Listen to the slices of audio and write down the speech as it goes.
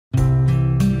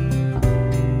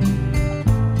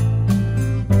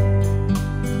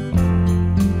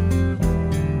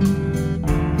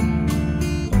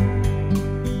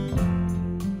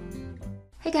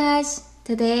guys!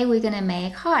 Today we're gonna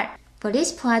make heart. For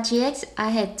this project, I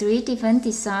had 3 different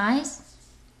designs.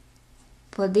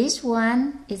 For this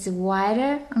one, it's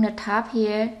wider on the top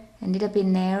here and a little bit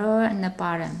narrower on the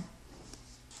bottom.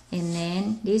 And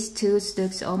then these two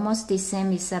looks almost the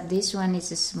same, except this one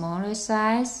is a smaller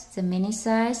size, the mini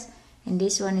size, and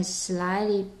this one is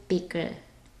slightly bigger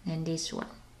than this one.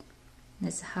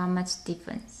 That's how much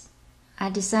difference. I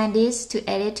designed this to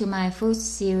add it to my food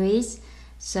series,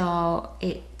 so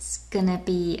it's gonna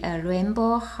be a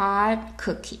rainbow heart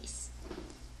cookies.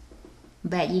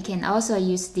 But you can also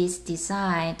use this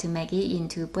design to make it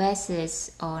into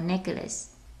bracelets or necklace.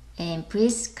 And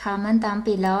please comment down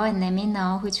below and let me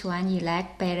know which one you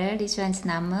like better. This one's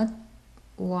number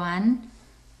 1,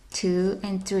 2,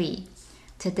 and 3.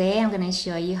 Today I'm gonna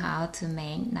show you how to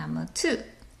make number 2.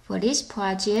 For this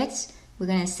project, we're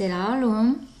gonna set our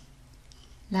loom,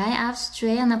 line up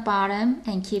straight on the bottom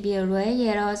and keep your red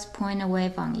yellows point away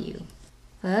from you.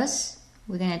 First,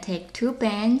 we're gonna take 2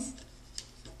 bands,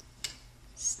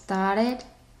 start it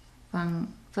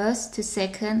from first to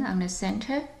second on the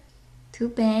center, 2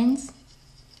 bands,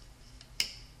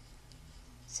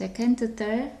 second to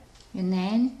third, and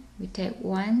then we take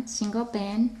 1 single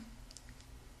band,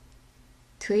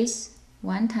 twist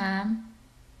 1 time,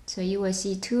 so you will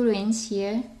see 2 rings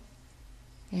here,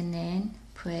 and then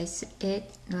press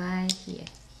it right here,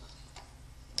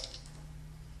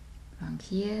 from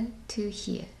here to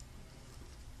here.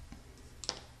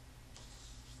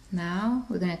 Now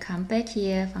we're gonna come back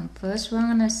here from first one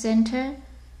on the center,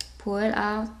 pull it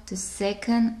out to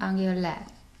second on your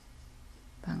left,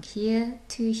 from here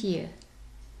to here.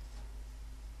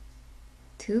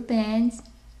 2 bands,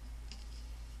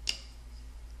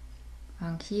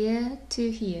 from here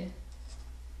to here,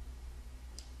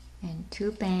 and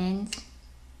 2 bands,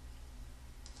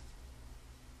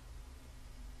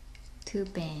 2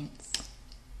 bands.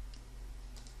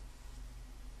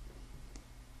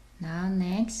 Now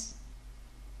next,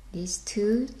 these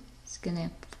 2 is gonna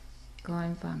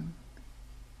going from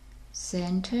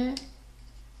center,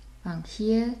 from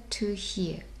here to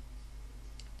here,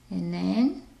 and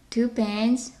then 2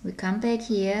 bands. We come back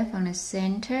here from the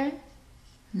center,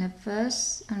 on the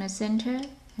first on the center,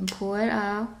 and pull it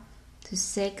out to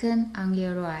second on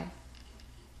your right,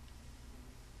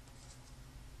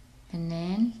 and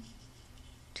then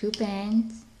 2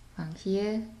 bands from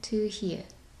here to here,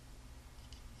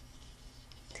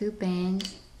 2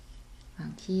 bands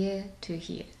from here to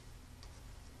here,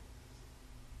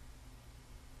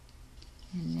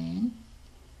 and then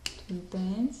 2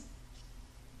 bands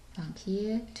from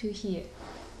here to here,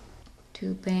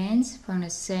 2 bands from the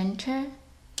center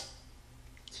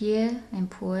here and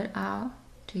pull it out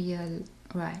to your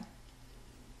right.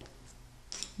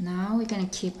 Now we're gonna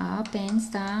keep our bands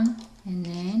down, and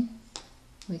then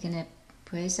we're gonna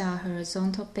press our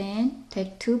horizontal band.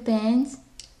 Take 2 bands,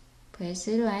 press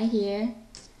it right here,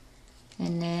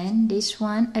 and then this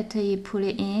one, after you put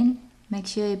it in, make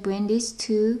sure you bring these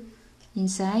 2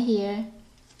 inside here,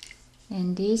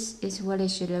 and this is what it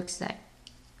should look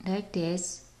like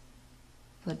this,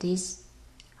 for this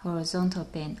horizontal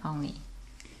band only.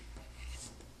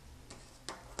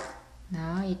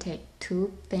 Now you take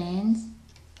 2 bands,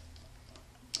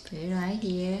 put it right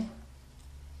here,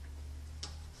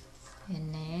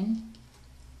 and then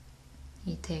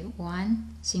you take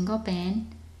 1 single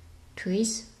band,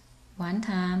 twist 1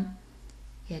 time,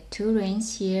 get 2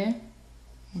 rings here,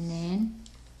 and then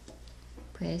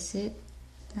press it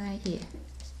right here.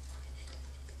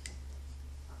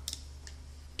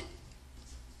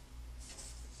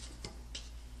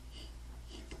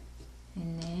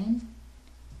 And then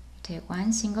take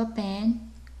 1 single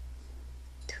band,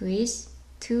 twist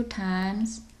 2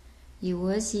 times, you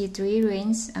will see 3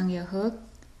 rings on your hook,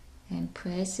 and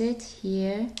press it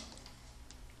here.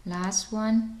 Last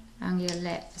one on your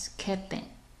left is cap band.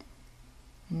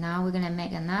 And now we're gonna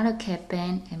make another cap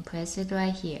band and press it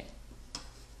right here.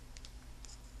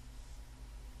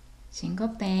 Single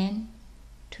band,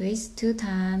 twist 2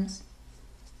 times,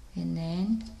 and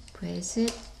then press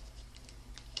it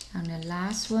on the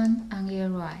last one on your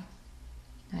right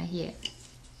here.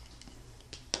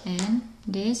 And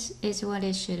this is what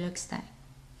it should look like.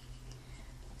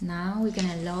 Now we're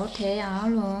gonna rotate our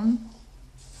loom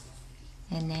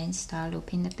and then start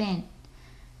looping the band.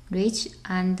 Reach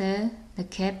under the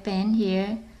cap band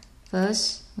here.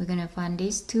 First, we're gonna find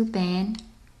these 2 bands.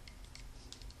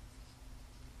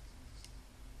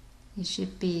 It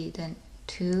should be the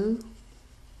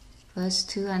first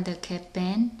 2 under cap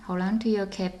band. Hold on to your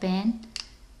cap band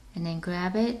and then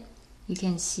grab it. You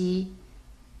can see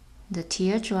the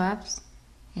teardrops,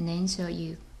 and then so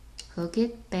you hook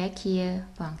it back here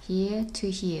from here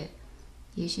to here.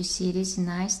 You should see these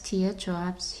nice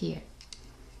teardrops here.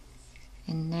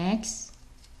 And next,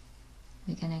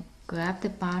 we're gonna grab the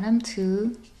bottom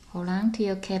two, hold on to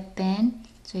your cap band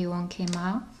so it won't come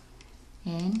out,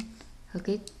 and hook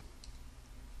it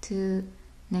to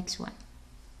next one.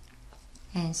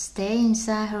 And stay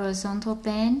inside horizontal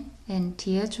band and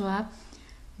teardrop,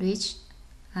 reach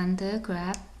under,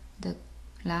 grab the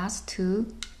last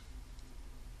two,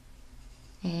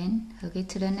 and hook it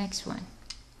to the next one.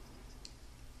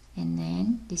 And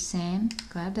then the same,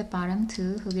 grab the bottom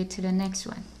two, hook it to the next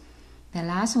one. The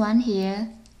last one here,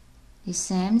 the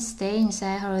same, stay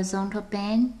inside horizontal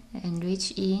band and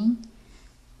reach in,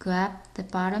 grab the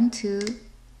bottom two,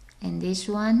 and this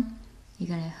one, you're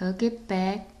gonna hook it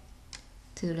back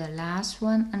to the last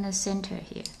one on the center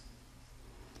here.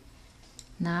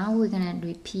 Now we're gonna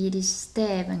repeat this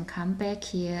step and come back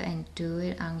here and do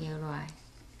it on your right.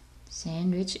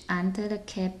 Same, reach under the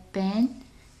cap band,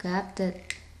 grab the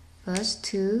first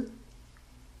two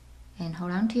and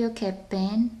hold on to your cap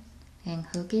band and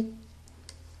hook it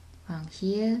from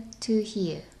here to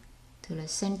here to the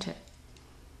center.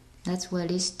 That's where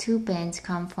these two bands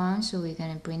come from, so we're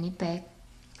gonna bring it back.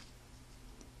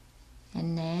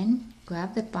 And then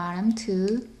grab the bottom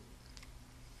two,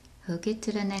 hook it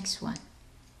to the next one.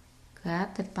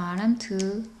 Grab the bottom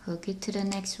two, hook it to the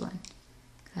next one.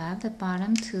 Grab the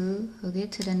bottom two, hook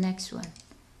it to the next one.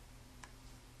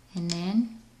 And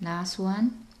then last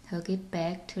one, hook it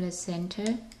back to the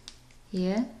center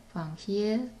here, from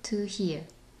here to here.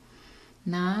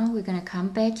 Now we're gonna come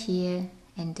back here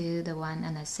and do the one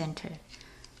on the center.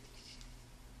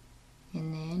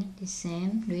 And then the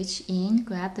same, reach in,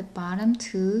 grab the bottom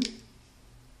two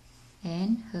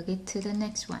and hook it to the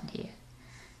next one here.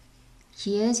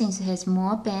 Here, since it has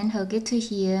more band, hook it to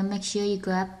here. Make sure you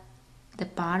grab the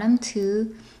bottom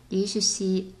two. You should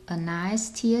see a nice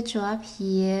teardrop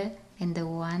here and the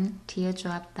one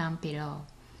teardrop down below.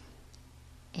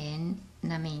 And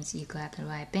that means you grab the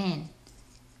right band.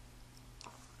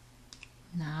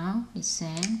 Now the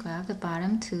same, grab the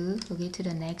bottom two, hook it to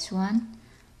the next one.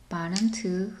 Bottom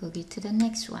two, hook it to the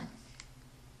next one.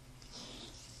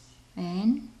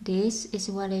 And this is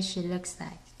what it should look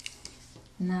like.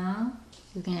 Now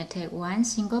we're gonna take one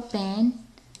single band,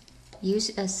 use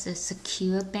as a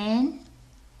secure band,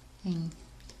 and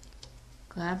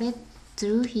grab it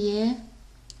through here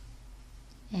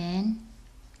and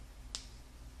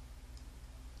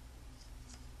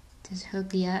just hook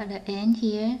the other end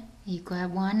here. You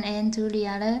grab one end through the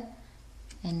other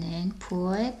and then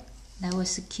pull it. That will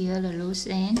secure the loose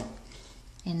end.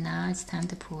 And now it's time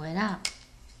to pull it out.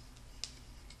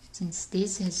 Since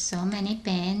this has so many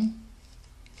bands,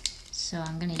 so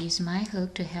I'm going to use my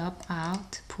hook to help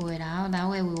out to pull it out. That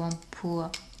way we won't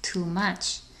pull too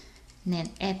much. And then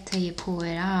after you pull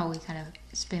it out, we gotta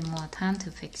spend more time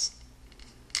to fix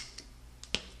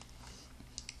it.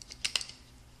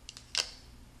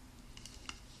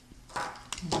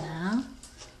 And now,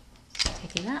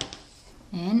 take it out.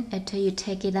 And after you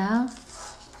take it out,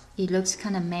 it looks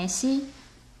kind of messy.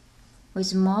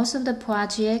 With most of the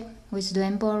project with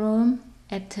Rainbow Loom,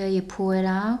 after you pull it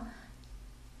out,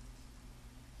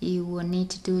 you will need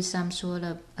to do some sort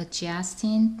of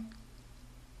adjusting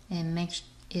and make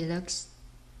it looks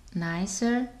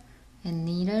nicer and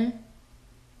neater.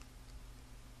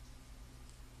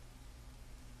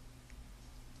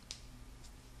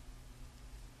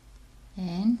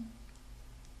 And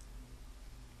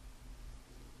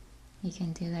you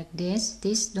can do like this.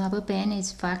 This rubber band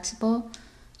is flexible,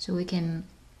 so we can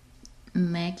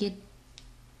make it,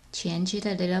 change it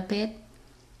a little bit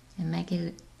and make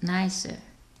it nicer.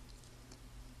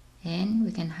 And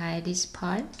we can hide this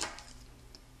part.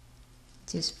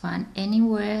 Just find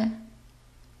anywhere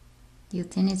you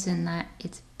think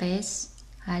it's best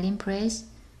hiding place.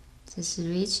 Just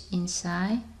reach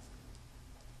inside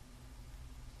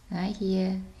right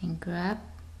here and grab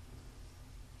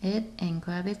it and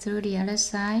grab it through the other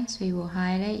side, so you will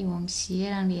hide it, you won't see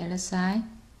it on the other side.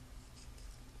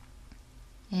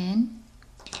 And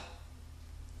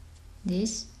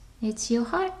this is your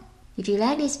heart. If you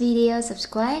like this video,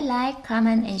 subscribe, like,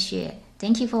 comment and share.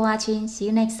 Thank you for watching. See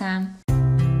you next time.